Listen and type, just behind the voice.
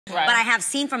Right. But I have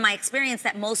seen from my experience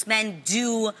that most men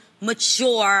do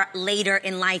mature later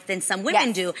in life than some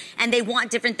women do. And they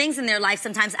want different things in their life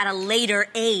sometimes at a later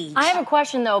age. I have a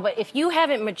question, though, but if you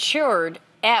haven't matured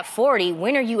at 40,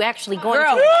 when are you actually going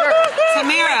to mature?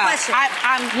 Tamara,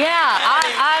 I'm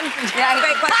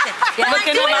great question.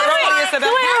 Looking at my room, That's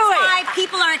why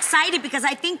people are excited, because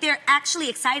I think they're actually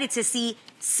excited to see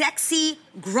sexy,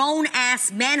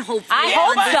 grown-ass men, hopefully. I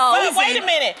hope so. But wait a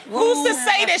minute. Who's to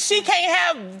say that she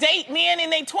can't date men in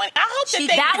their 20s? I hope that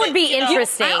that would be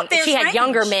interesting if she had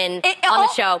younger men on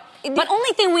the show. The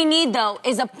only thing we need, though,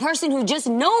 is a person who just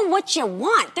know what you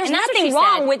want. There's nothing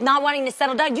wrong with not wanting to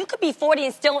settle down. You could be 40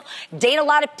 and still date a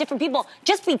lot of different people.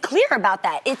 Just be clear about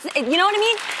that. You know what I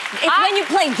mean? It's when you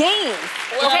play games.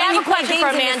 Well, I have a question for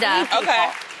Amanda.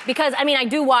 Okay. Because, I mean, I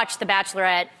do watch The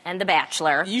Bachelorette and The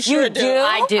Bachelor. You sure do?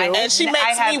 I do. And she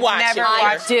makes me watch it.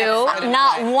 I do.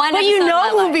 Not one. But you know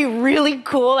who would be really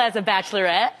cool as a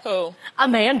Bachelorette? Who?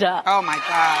 Amanda. Oh, my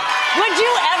God. Would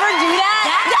you ever do that?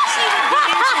 That actually would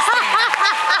be interesting.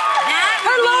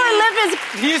 Her lower lip is...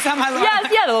 You saw my lower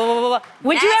lip. Yes.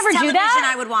 Would you ever do that? Television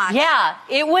I would watch. Yeah,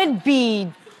 it would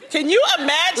be... Can you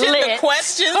imagine the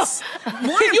questions? Can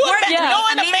you imagine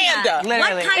knowing Amanda?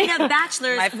 Literally. What kind of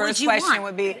bachelors My would first you question want?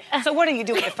 would be, so what are you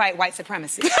doing to fight white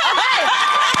supremacy? I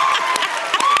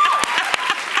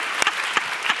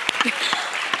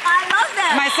love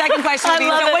that. My second question would be,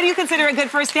 so what do you consider a good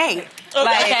first date? Okay.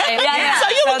 Like, So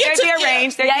you would get there's the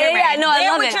range. There's the range. No, I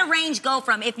Where love would it. your range go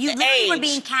from? If you literally were age.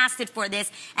 being casted for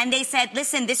this and they said,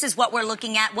 listen, this is what we're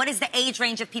looking at, what is the age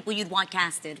range of people you'd want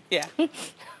casted? Yeah.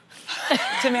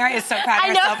 Tamara is so proud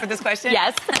of herself for this question.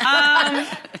 Yes.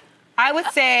 I would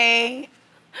say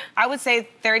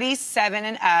 37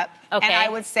 and up. Okay. And I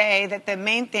would say that the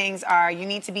main things are you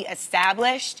need to be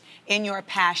established in your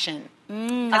passion.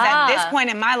 Because at this point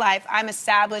in my life, I'm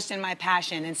established in my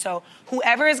passion. And so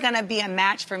whoever is going to be a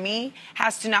match for me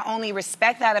has to not only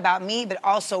respect that about me, but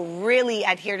also really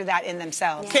adhere to that in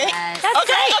themselves. Okay. Okay, I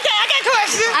got a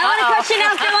question. I want a question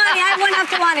after Lonnie. I have one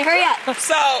after Lonnie. Hurry up.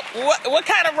 So, what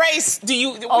kind of race do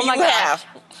you have?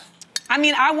 I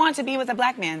mean, I want to be with a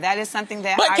black man. That is something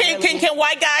that But I can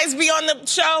white guys be on the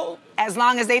show? as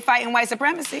long as they fight in white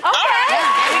supremacy. Okay.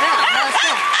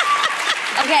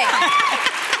 Okay.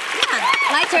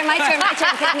 My turn.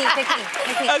 Pick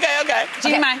me. Okay. Do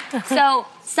you mind? So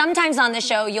sometimes on the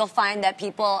show, you'll find that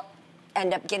people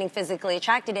end up getting physically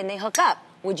attracted and they hook up.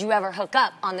 Would you ever hook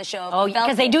up on the show? Oh,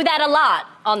 because they do that a lot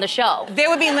on the show. There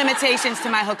would be limitations to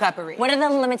my hookupery. What are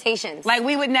the limitations? Like,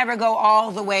 we would never go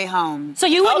all the way home. So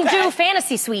you wouldn't do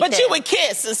fantasy suite But then. you would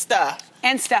kiss and stuff.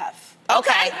 And stuff. Okay.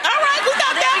 All right, we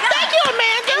got that. Thank you,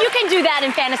 Amanda. You can do that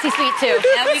in fantasy suite too.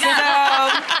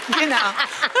 So, you know.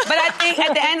 But I think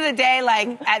at the end of the day,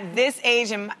 like, at this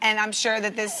age, and I'm sure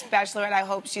that this Bachelorette, I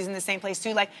hope she's in the same place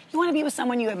too, like, you want to be with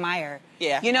someone you admire.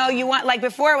 Yeah. You know, you want, like,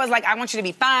 before it was like, I want you to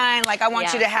be fine, like, I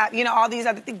want you to have, you know, all these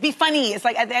other things. Be funny. It's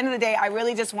like, at the end of the day, I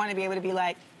really just want to be able to be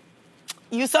like,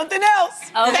 you something else.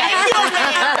 Okay. Thank you,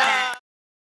 Amanda.